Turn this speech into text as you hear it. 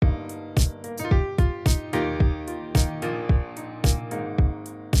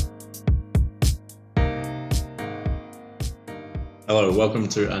Hello, welcome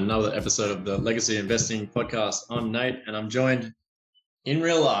to another episode of the Legacy Investing Podcast. I'm Nate, and I'm joined in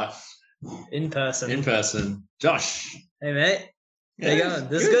real life, in person. Josh. Hey, mate. How you going?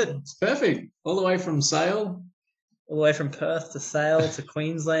 This is good. It's perfect. All the way from Sale. All the way from Perth to Sale to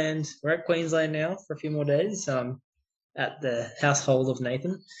Queensland. We're at Queensland now for a few more days. At the household of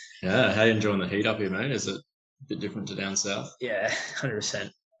Nathan. Yeah, how are you enjoying the heat up here, mate? Is it a bit different to down south? Yeah,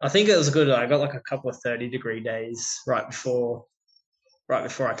 100%. I think it was good. I got like a couple of 30-degree days right before I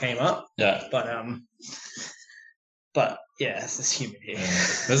came up. Yeah. But yeah, it's just humid here. Yeah.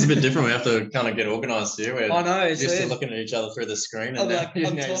 That's a bit different. We have to kind of get organised here. We're I know. It's used weird. to looking at each other through the screen. And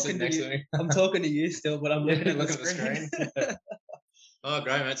I'm talking to you. I'm talking to you still, but I'm looking at the screen. Oh,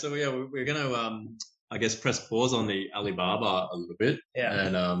 great, mate. So yeah, we're going to, I guess, press pause on the Alibaba a little bit. Yeah.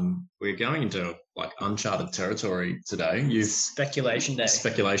 And we're going into like uncharted territory today. Speculation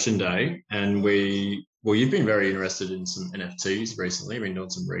day. And you've been very interested in some NFTs recently. We've been doing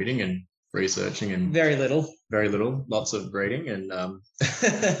some reading and researching and very little, lots of reading and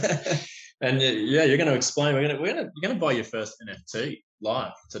and yeah, you're going to explain. You're going to buy your first NFT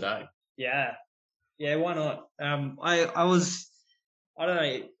live today. Yeah, why not? I don't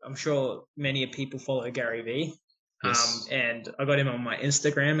know. I'm sure many people follow Gary Vee, yes. And I got him on my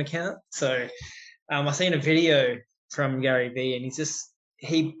Instagram account. So I seen a video from Gary Vee, and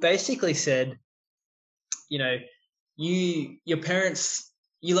he basically said, you know, you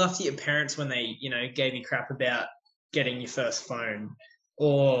laughed at your parents when they, gave you crap about getting your first phone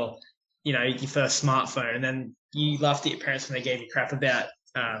or, your first smartphone. And then you laughed at your parents when they gave you crap about,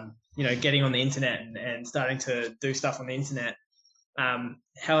 getting on the internet and starting to do stuff on the internet.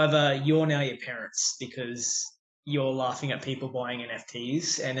 However, you're now your parents because you're laughing at people buying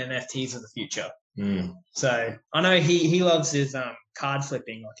NFTs, and NFTs are the future. Mm. So I know he loves his card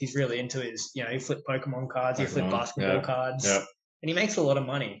flipping. Like he's really into his, he flip Pokemon cards, he flip basketball cards, and he makes a lot of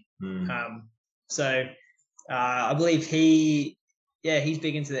money. Mm. So I believe he's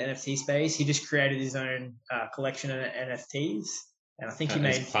big into the NFT space. He just created his own collection of NFTs. And I think he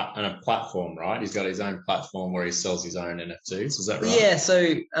made a platform, right? He's got his own platform where he sells his own NFTs. Is that right? Yeah.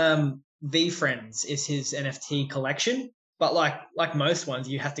 So VeeFriends is his NFT collection, but like most ones,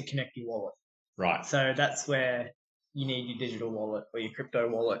 you have to connect your wallet. Right. So that's where you need your digital wallet or your crypto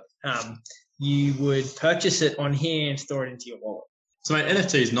wallet. You would purchase it on here and store it into your wallet. So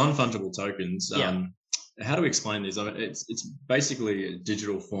NFTs, non-fungible tokens. Yeah. How do we explain these? I mean, it's basically a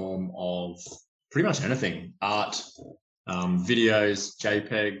digital form of pretty much anything: art, videos,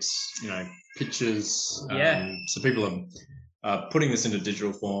 JPEGs, pictures. Yeah. So people are putting this into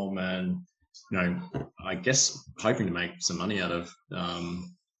digital form, and I guess hoping to make some money out of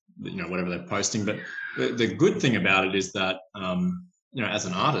whatever they're posting. But the good thing about it is that as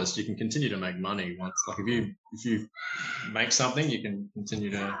an artist, you can continue to make money once. Like if you make something, you can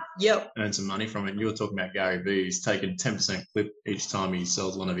continue to earn some money from it. And you were talking about Gary Vee. He's taken 10% clip each time he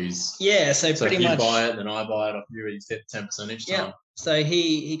sells one of his. Yeah, so pretty if much. you buy it, then I buy it off you. He's get 10% each time. So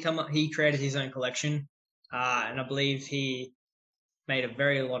he created his own collection, and I believe he made a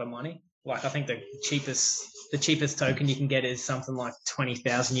very lot of money. Like I think the cheapest token you can get is something like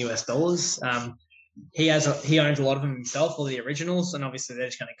 $20,000 US. He owns a lot of them himself, all the originals, and obviously they're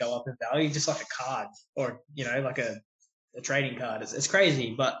just going to go up in value, just like a card or like a trading card. It's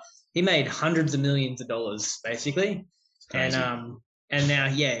crazy, but he made hundreds of millions of dollars basically, and now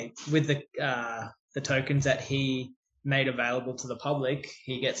with the tokens that he made available to the public,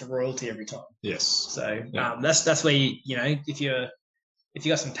 he gets a royalty every time. Yes. So that's where if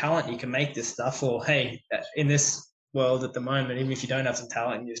you got some talent, you can make this stuff. Or hey, in this world at the moment, even if you don't have some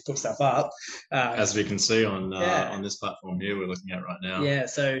talent, you just put stuff up. As we can see on this platform here we're looking at right now. Yeah.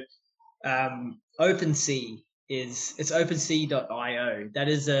 So OpenSea it's OpenSea.io. That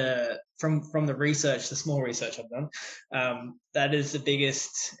is from the research, the small research I've done. That is the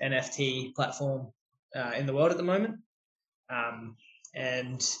biggest NFT platform in the world at the moment.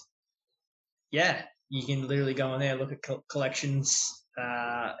 And yeah, you can literally go on there, look at collections,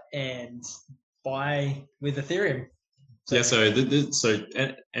 and buy with Ethereum. So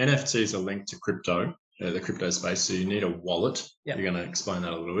NFTs are linked to crypto, the crypto space. So you need a wallet. Yep. You're going to explain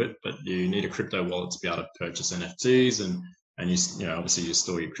that a little bit, but you need a crypto wallet to be able to purchase NFTs, and you obviously you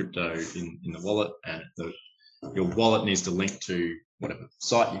store your crypto in the wallet, and your wallet needs to link to whatever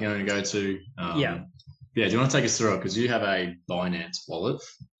site you're going to go to. Do you want to take us through it? Because you have a Binance wallet,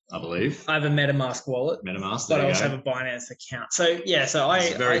 I believe. I have a MetaMask wallet. But I also have a Binance account. So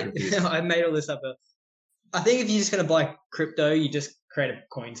I made all this up. I think if you're just going to buy crypto, you just create a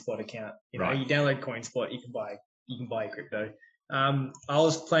CoinSpot account. You download CoinSpot, you can buy crypto. I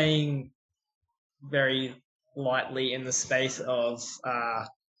was playing very lightly in the space of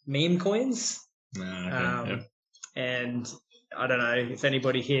meme coins. Okay. And I don't know if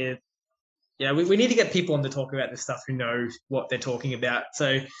anybody here, we need to get people on to talk about this stuff who know what they're talking about.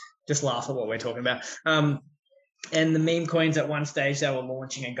 So just laugh at what we're talking about. And the meme coins at one stage, they were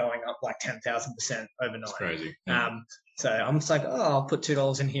launching and going up like 10,000% overnight. It's crazy. Yeah. So I'm just like, I'll put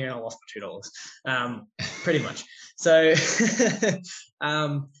 $2 in here and I lost my $2. Pretty much. So,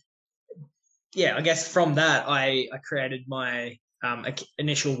 I guess from that, I created my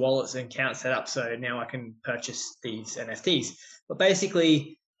initial wallets and account set up. So now I can purchase these NFTs. But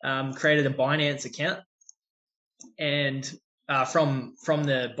basically, created a Binance account, and from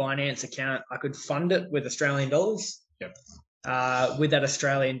the Binance account, I could fund it with Australian dollars. Yep. With that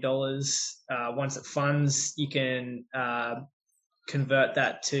Australian dollars, once it funds, you can convert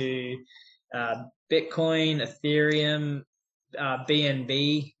that to Bitcoin, Ethereum,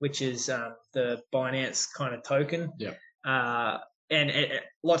 BNB, which is the Binance kind of token. Yep. And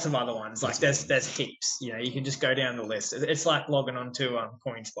lots of other ones. Like there's heaps. You can just go down the list. It's like logging on to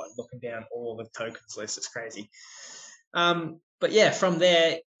CoinSpot, looking down all the tokens list. It's crazy. But yeah, from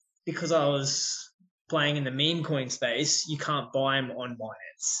there, because I was playing in the meme coin space, you can't buy them on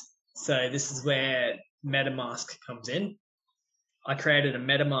Binance. So this is where MetaMask comes in. I created a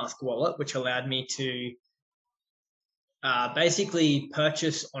MetaMask wallet, which allowed me to basically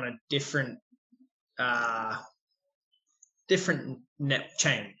purchase on a different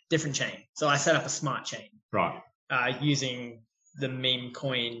chain. So I set up a smart chain, right? Using the meme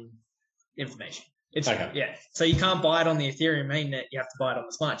coin information. It's okay. Yeah. So you can't buy it on the Ethereum mainnet. You have to buy it on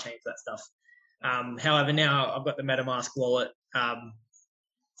the smart chain for that stuff. However, now I've got the MetaMask wallet.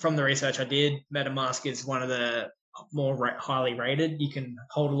 From the research I did, MetaMask is one of the more highly rated. You can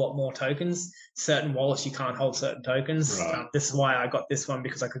hold a lot more tokens. Certain wallets you can't hold certain tokens. Right. This is why I got this one,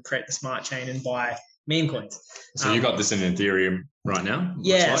 because I could create the smart chain and buy meme coins. So you got this in Ethereum right now?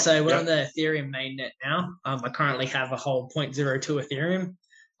 Yeah, so we're on the Ethereum mainnet now. I currently have a whole 0.02 Ethereum,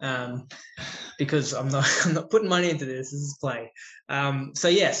 because I'm not putting money into this. This is play.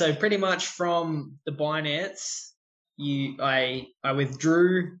 So pretty much from the Binance, I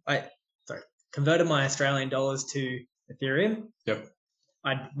converted my Australian dollars to Ethereum. Yep.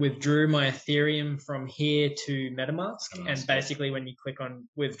 I withdrew my Ethereum from here to MetaMask, and basically when you click on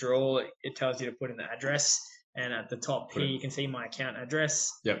withdraw, it tells you to put in the address, and at the top here you can see my account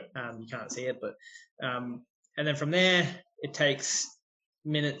address. Yep. You can't see it, but and then from there it takes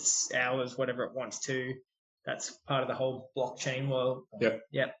minutes, hours, whatever it wants to. That's part of the whole blockchain world.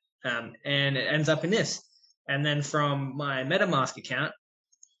 Yep. And it ends up in this. And then from my MetaMask account,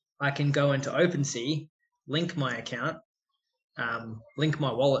 I can go into OpenSea, link my account, link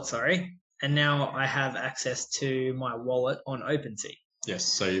my wallet, and now I have access to my wallet on OpenSea. Yes,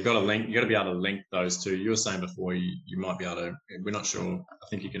 so you've got to link. You got to be able to link those two. You were saying before you might be able to. We're not sure. I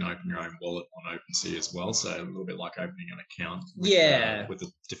think you can open your own wallet on OpenSea as well. So a little bit like opening an account. With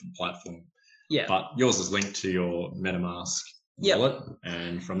a different platform. Yeah. But yours is linked to your MetaMask wallet,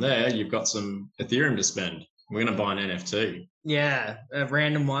 and from there you've got some Ethereum to spend. We're going to buy an NFT. Yeah, a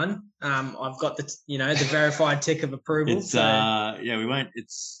random one. I've got the verified tick of approval. It's we won't.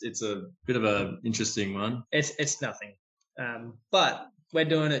 It's a bit of a interesting one. It's nothing. But we're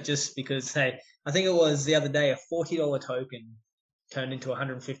doing it just because, hey, I think it was the other day a $40 token turned into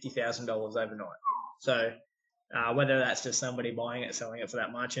 $150,000 overnight. So whether that's just somebody buying it, selling it for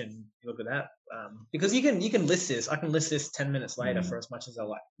that much, and look at that. Because you can list this. I can list this 10 minutes later for as much as I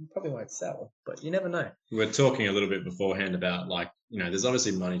like. You probably won't sell, but you never know. We're talking a little bit beforehand about there's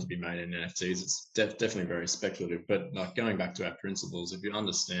obviously money to be made in NFTs. It's definitely very speculative, but like going back to our principles, if you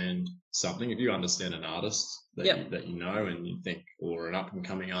understand something, if you understand an artist that you know and you think, or an up and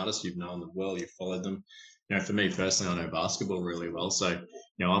coming artist, you've known them well, you've followed them. For me personally, I know basketball really well. So,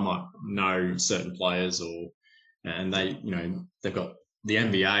 I might know certain players and they've got, the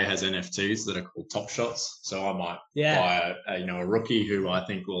NBA has NFTs that are called Top Shots. So I might buy a rookie who I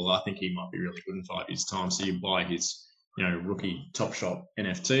think he might be really good in 5 years' time. So you buy his, rookie Top Shot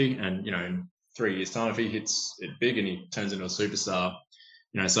NFT, and in 3 years' time, if he hits it big and he turns into a superstar,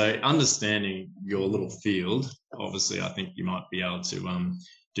 so understanding your little field, obviously, I think you might be able to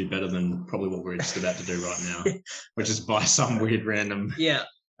do better than probably what we're just about to do right now, which is buy some weird random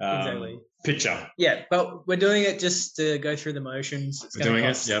exactly picture. Yeah, but we're doing it just to go through the motions. It's going to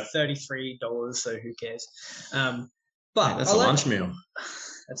cost $33, so who cares? But that's a lunch meal.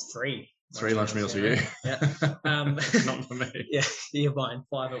 That's three. 3 lunch meals for you. Yeah. Not for me. Yeah, you're buying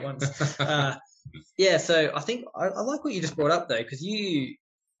 5 at once. So I think I like what you just brought up though, because you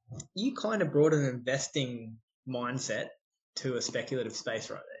kind of brought an investing mindset to a speculative space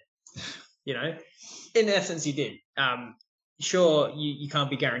right there. You know, in essence, you did. Sure, you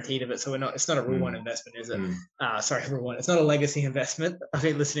can't be guaranteed of it, so it's not a rule one investment, is it? Sorry, rule one. It's not a legacy investment. I've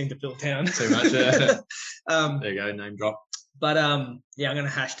been listening to Phil Town too much. Yeah. There you go, name drop. But yeah, I'm going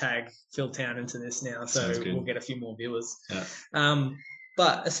to hashtag Phil Town into this now, so we'll get a few more viewers. Yeah.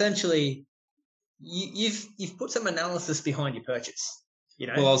 But essentially, you've put some analysis behind your purchase. You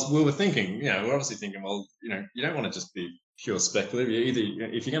know. Well, we were thinking, we're obviously thinking, well, you don't want to just be pure speculative.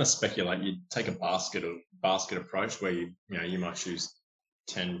 If you're going to speculate, you take a basket approach where you might choose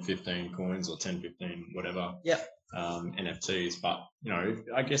 10, 15 coins or 10, 15, whatever. Yeah. NFTs, but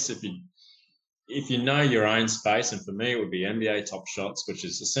I guess if you know your own space, and for me it would be NBA Top Shots, which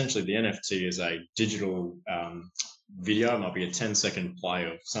is essentially the NFT is a digital video. It might be a 10-second play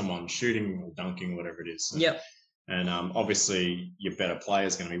of someone shooting or dunking, whatever it is. Yep. And obviously your better player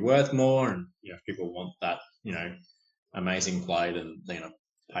is going to be worth more, and if people want that amazing play, then they're going to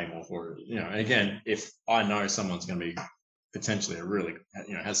pay more for it. And again, if I know someone's going to be potentially a really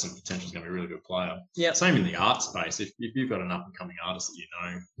has some potential, is going to be a really good player. Yeah. Same in the art space. If you've got an up and coming artist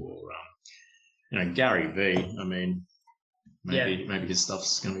that or Gary V. I mean, maybe his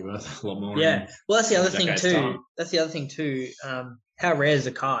stuff's going to be worth a lot more. Yeah. Well, that's the other thing too. How rare is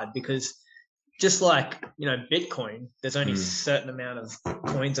a card? Because just like Bitcoin, there's only a certain amount of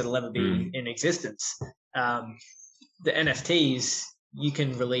coins that'll ever be in existence. The NFTs, you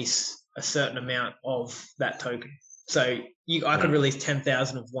can release a certain amount of that token. So I could release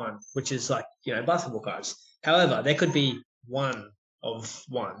 10,000 of one, which is like basketball cards. However, there could be one of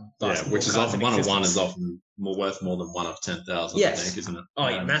one. Which is often one of one is often worth more than one of 10,000. Yes. I think, isn't it? Oh,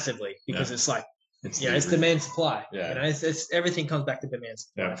 yeah, massively, because it's like it's demand supply. Yeah. It's everything comes back to demand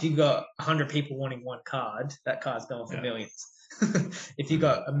supply. Yeah. If you've got 100 people wanting one card, that card's going for millions. If you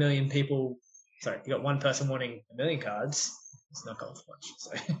got if you got one person wanting a million cards, it's not going for much.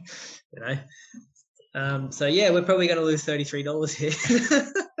 So so yeah, we're probably going to lose $33 here.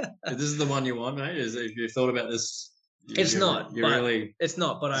 This is the one you want, mate. If you've thought about this. It's not,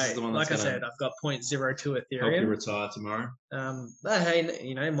 but I said, I've got 0.02 Ethereum. Help you retire tomorrow. But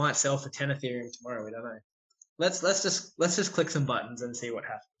hey, might sell for 10 Ethereum tomorrow. We don't know. Let's just click some buttons and see what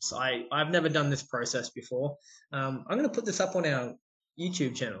happens. I've never done this process before. I'm going to put this up on our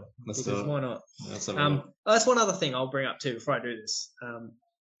YouTube channel because why not? That's one other thing I'll bring up too before I do this.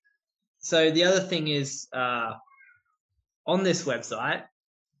 So the other thing is on this website,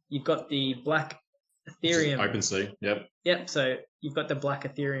 you've got the black Ethereum. OpenSea, yep. Yep. So you've got the black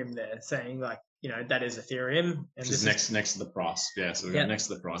Ethereum there saying that is Ethereum. And this is next to the price. Yeah. So we got next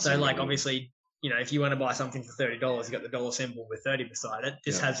to the price. So obviously, if you want to buy something for $30, you got the dollar symbol with 30 beside it.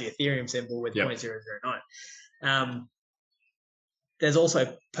 This has the Ethereum symbol with 0.009. There's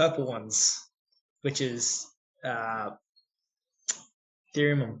also purple ones, which is Ethereum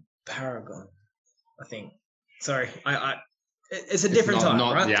and Paragon, I think. Sorry, it's a different type,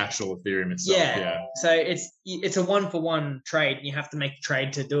 not right? The actual Ethereum itself. Yeah. So it's a 1-for-1 trade, and you have to make the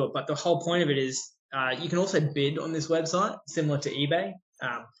trade to do it. But the whole point of it is you can also bid on this website, similar to eBay.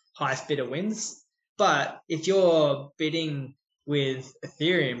 Highest bidder wins. But if you're bidding with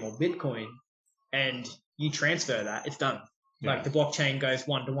Ethereum or Bitcoin and you transfer that, it's done. Yeah. Like the blockchain goes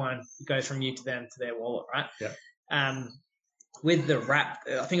 1-to-1, it goes from you to them to their wallet, right? Yeah. With the wrapped,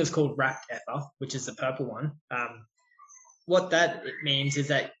 I think it's called wrapped Ether, which is the purple one. What that means is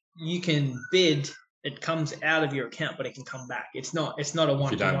that you can bid. It comes out of your account, but it can come back. It's not a 1-to-1.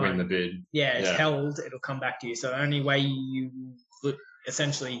 If you don't win the bid. Yeah, it's held. It'll come back to you. So the only way you would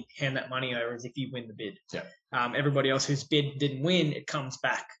essentially hand that money over is if you win the bid. Yeah. Everybody else whose bid didn't win, it comes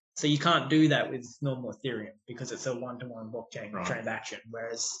back. So you can't do that with normal Ethereum because it's a 1-to-1 blockchain transaction,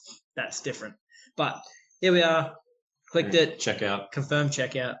 whereas that's different. But here we are. Clicked it. Checkout. Confirm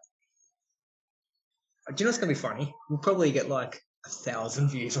checkout. Do you know what's going to be funny? We'll probably get like 1,000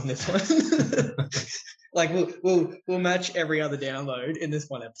 views on this one. Like we'll match every other download in this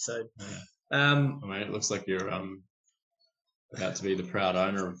one episode. Yeah. It looks like you're about to be the proud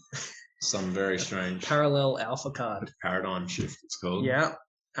owner of some very strange parallel alpha card. Paradigm shift, it's called. Yeah.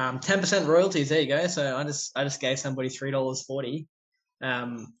 10% royalties. There you go. So I just gave somebody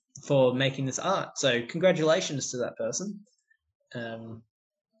 $3.40 for making this art. So congratulations to that person.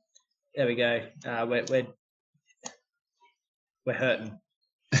 There we go. We're hurting.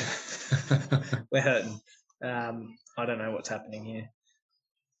 We're hurting. I don't know what's happening here.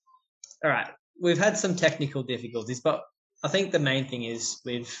 All right, we've had some technical difficulties, but I think the main thing is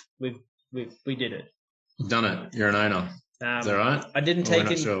we did it. You've done it. You're an owner. Is that right? I didn't take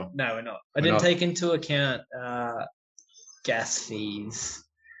in. Sure. No, we're not. I didn't take into account gas fees.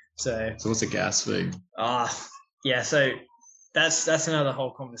 So what's a gas fee? yeah. So that's another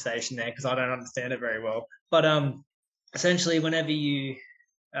whole conversation there because I don't understand it very well. But essentially, whenever you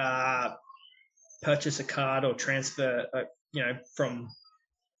purchase a card or transfer, from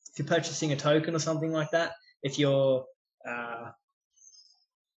if you're purchasing a token or something like that, if you're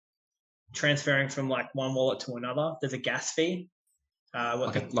transferring from like one wallet to another, there's a gas fee.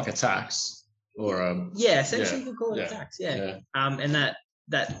 Like a tax or essentially you can call it a tax. And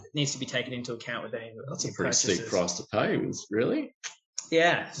that needs to be taken into account with any. That's a pretty steep price to pay. Really?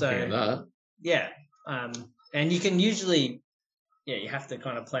 Yeah. So that. Yeah. And you can usually, you have to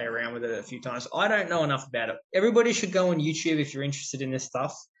kind of play around with it a few times. I don't know enough about it. Everybody should go on YouTube if you're interested in this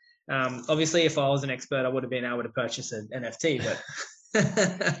stuff. Obviously, if I was an expert, I would have been able to purchase an NFT, but.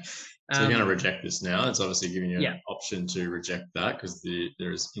 So you're going to reject this now. It's obviously giving you an option to reject that because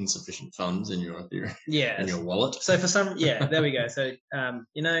there is insufficient funds in your wallet. So for some, there we go. So my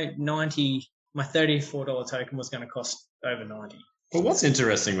 $34 token was going to cost over 90. Well, what's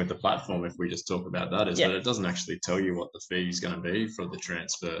interesting with the platform, if we just talk about that, is that it doesn't actually tell you what the fee is going to be for the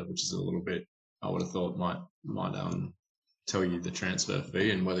transfer, which is a little bit, I would have thought might tell you the transfer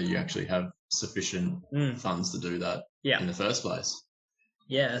fee and whether you actually have sufficient funds to do that in the first place.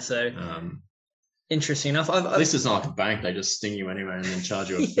 Yeah, so interesting enough. At least it's not like a bank; they just sting you anyway and then charge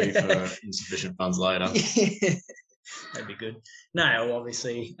you a fee for insufficient funds later. That'd be good. No, well,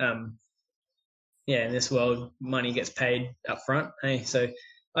 obviously, in this world, money gets paid up front. Hey, so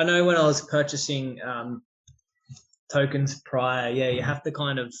I know when I was purchasing tokens prior, you have to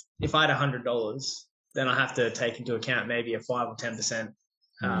kind of, if I had $100, then I have to take into account maybe a 5 or 10%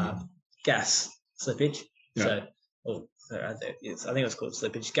 gas slippage. Yeah. I think it was called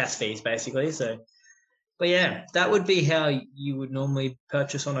slippage, gas fees basically. So, but that would be how you would normally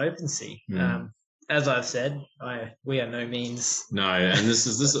purchase on OpenSea. As I've said, we are no means. No, and this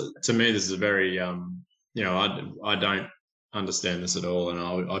to me, this is a very, I don't understand this at all,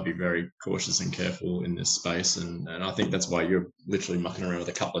 and I'd be very cautious and careful in this space, and I think that's why you're literally mucking around with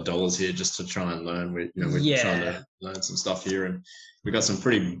a couple of dollars here just to try and learn. We're trying to learn some stuff here, and we've got some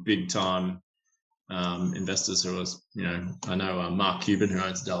pretty big time. Investors who was, I know Mark Cuban, who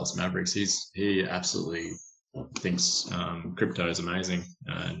owns Dallas Mavericks, he absolutely thinks crypto is amazing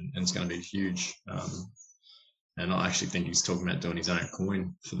and it's going to be huge. And I actually think he's talking about doing his own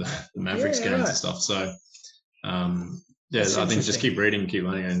coin for the Mavericks games and stuff. So, I think just keep reading, keep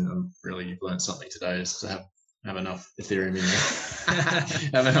learning, and really you've learned something today is to have enough Ethereum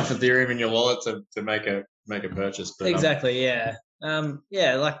in your wallet to make a purchase. But, exactly,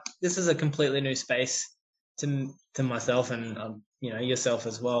 like this is a completely new space to myself and yourself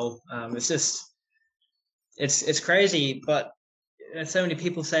as well. It's just it's crazy, but so many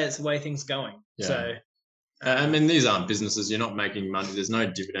people say it's the way things are going. So I mean, these aren't businesses. You're not making money. There's no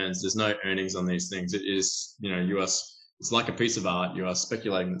dividends. There's no earnings on these things. It is, it's like a piece of art. You are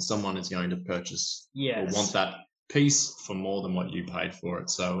speculating that someone is going to purchase or want that piece for more than what you paid for it.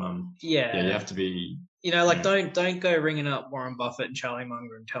 So you have to be. Don't go ringing up Warren Buffett and Charlie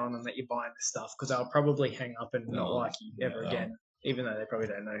Munger and telling them that you're buying this stuff because they'll probably hang up and not like you ever again, even though they probably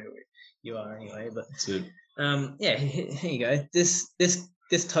don't know who you are anyway. But that's it. Here you go. This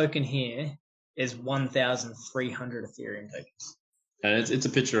token here is 1,300 Ethereum tokens. And it's a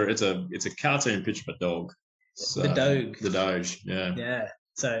picture. It's a cartoon picture of a dog. So, the Doge. The Doge. Yeah. Yeah.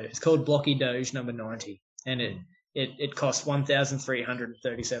 So it's called Blocky Doge number 90, and it costs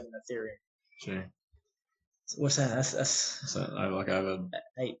 1,337 Ethereum. Sure. What's that? That's so like over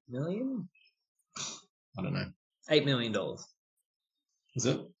 8 million. I don't know. $8 million. Is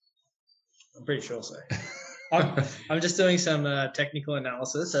it? I'm pretty sure so. I'm just doing some technical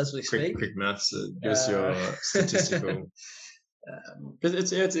analysis as we speak. Quick maths. Give us your statistical.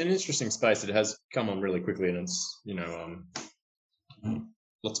 Because it's an interesting space. It has come on really quickly, and it's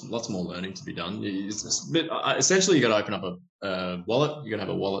lots more learning to be done. Essentially, you got to open up a wallet. You got to have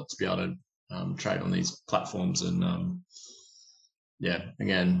a wallet to be able to trade on these platforms, and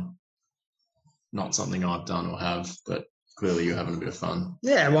again, not something I've done or have, but clearly you're having a bit of fun.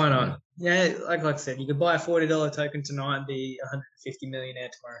 Yeah, why not? Yeah, like I said, you could buy a $40 token tonight and be 150 millionaire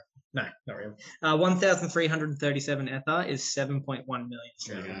tomorrow. No, not really. 1,337 Ether is 7.1 million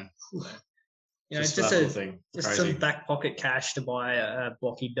Australian. Just some back pocket cash to buy a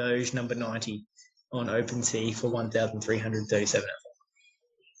Blocky Doge number 90 on OpenSea for 1,337 Ether.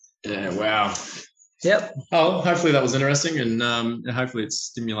 Yeah, wow. Yep. Oh, hopefully that was interesting, and hopefully it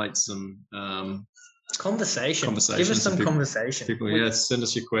stimulates some conversation. Give us some conversation. People, send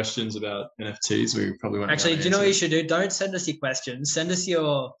us your questions about NFTs. We probably won't. Actually, do you know what you should do? Don't send us your questions. Send us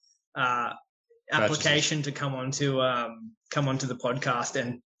your application to come onto the podcast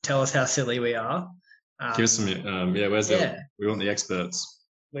and tell us how silly we are. Give us some, we want the experts.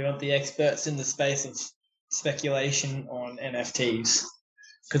 We want the experts in the space of speculation on NFTs,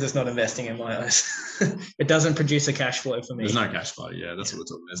 because it's not investing in my eyes. It doesn't produce a cash flow for me. There's no cash flow. Yeah, that's what we're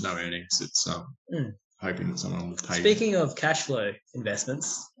talking about. There's no earnings. It's hoping that someone will pay. Speaking of cash flow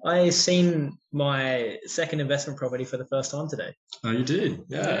investments, I seen my second investment property for the first time today. Oh, you did?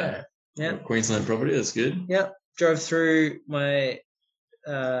 Yeah. Queensland property. That's good. Yeah. Drove through my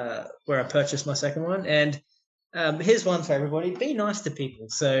where I purchased my second one, and here's one for everybody: be nice to people.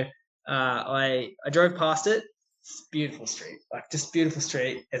 So I drove past it. It's a beautiful street, like just beautiful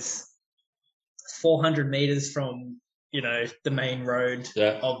street. It's 400 meters from the main road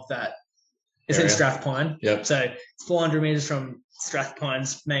of that. It's in Strathpine. Yep. So it's 400 meters from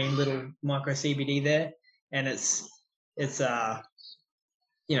Strathpine's main little micro CBD there, and it's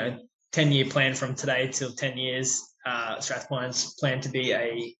 10-year plan from today till 10 years. Strathpine's planned to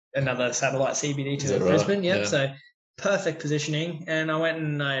be another satellite CBD to Brisbane. Yep. Yeah. So perfect positioning. And I went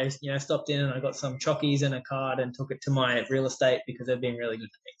and I stopped in and I got some chockies and a card and took it to my real estate because they've been really good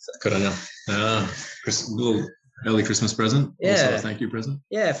to me. So. Good on you. Little early Christmas present. Yeah. Also a thank you present.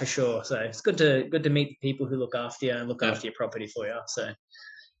 Yeah, for sure. So it's good to meet the people who look after you and look after your property for you. So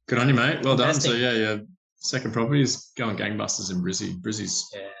good on you, mate. Well done. So your second property is going gangbusters in Brizzy. Brizzy's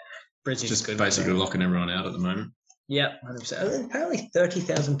just good, basically locking everyone out at the moment. Yeah, 100%. Apparently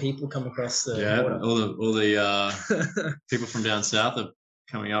 30,000 people come across the border. all the people from down south are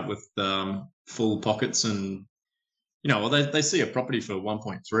coming up with full pockets, and they see a property for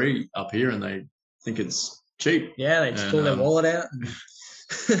 1.3 up here and they think it's cheap. Yeah, they just pull their wallet out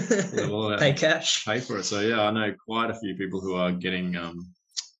and pay cash. Pay for it. So I know quite a few people who are getting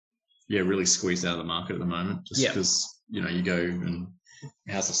really squeezed out of the market at the moment, just because you go and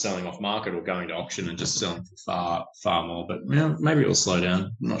houses selling off market or going to auction and just selling for far more. But maybe it'll slow down.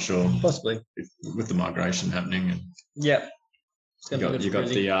 I'm not sure. Possibly with the migration happening. And you got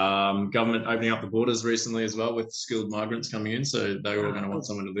the government opening up the borders recently as well with skilled migrants coming in, so they were all going to want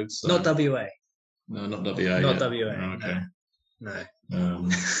somewhere to live. So. Not WA. No, not WA. Not yet. WA. Oh, okay. No.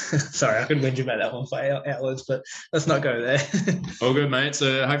 Sorry, I could whinge about that one for hours, but let's not go there. All good, mate.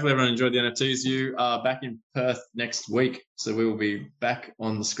 So hopefully everyone enjoyed the NFTs. You are back in Perth next week, so we will be back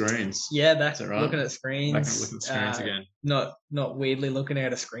on the screens. Yeah, back right? looking at screens. Back looking at screens again. Not weirdly looking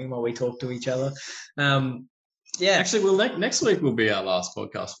at a screen while we talk to each other. Actually, next week will be our last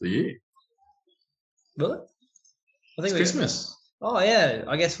podcast for the year. Will it? I think it's Christmas. Oh yeah,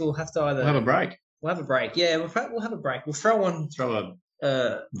 I guess we'll have to either. We'll have a break. We'll have a break. Yeah, we'll have a break. We'll throw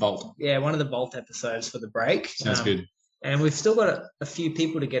a Vault. Yeah, one of the Vault episodes for the break. Sounds good. And we've still got a few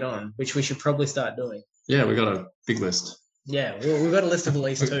people to get on, which we should probably start doing. Yeah, we got a big list. Yeah, we've got a list of at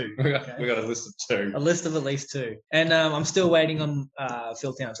least two. we got a list of two. A list of at least two. And I'm still waiting on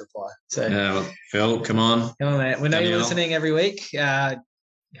Phil Town's reply. So Phil, come on. Come on, man. We know you're listening every week. Hurry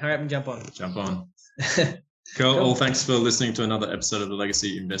up and jump on. Jump on. Cool. Well, thanks for listening to another episode of the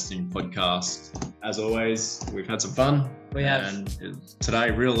Legacy Investing Podcast. As always, we've had some fun. We have. And today,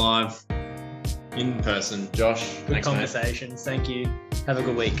 real live, in person. Josh, good conversations. Mate. Thank you. Have a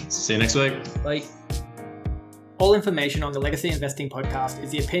good week. See you next week. Bye. All information on the Legacy Investing Podcast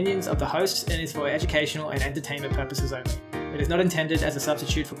is the opinions of the hosts and is for educational and entertainment purposes only. It is not intended as a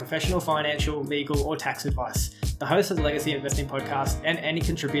substitute for professional, financial, legal, or tax advice. The hosts of the Legacy Investing Podcast and any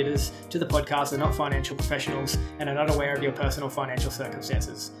contributors to the podcast are not financial professionals and are not aware of your personal financial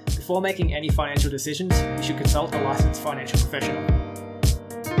circumstances. Before making any financial decisions, you should consult a licensed financial professional.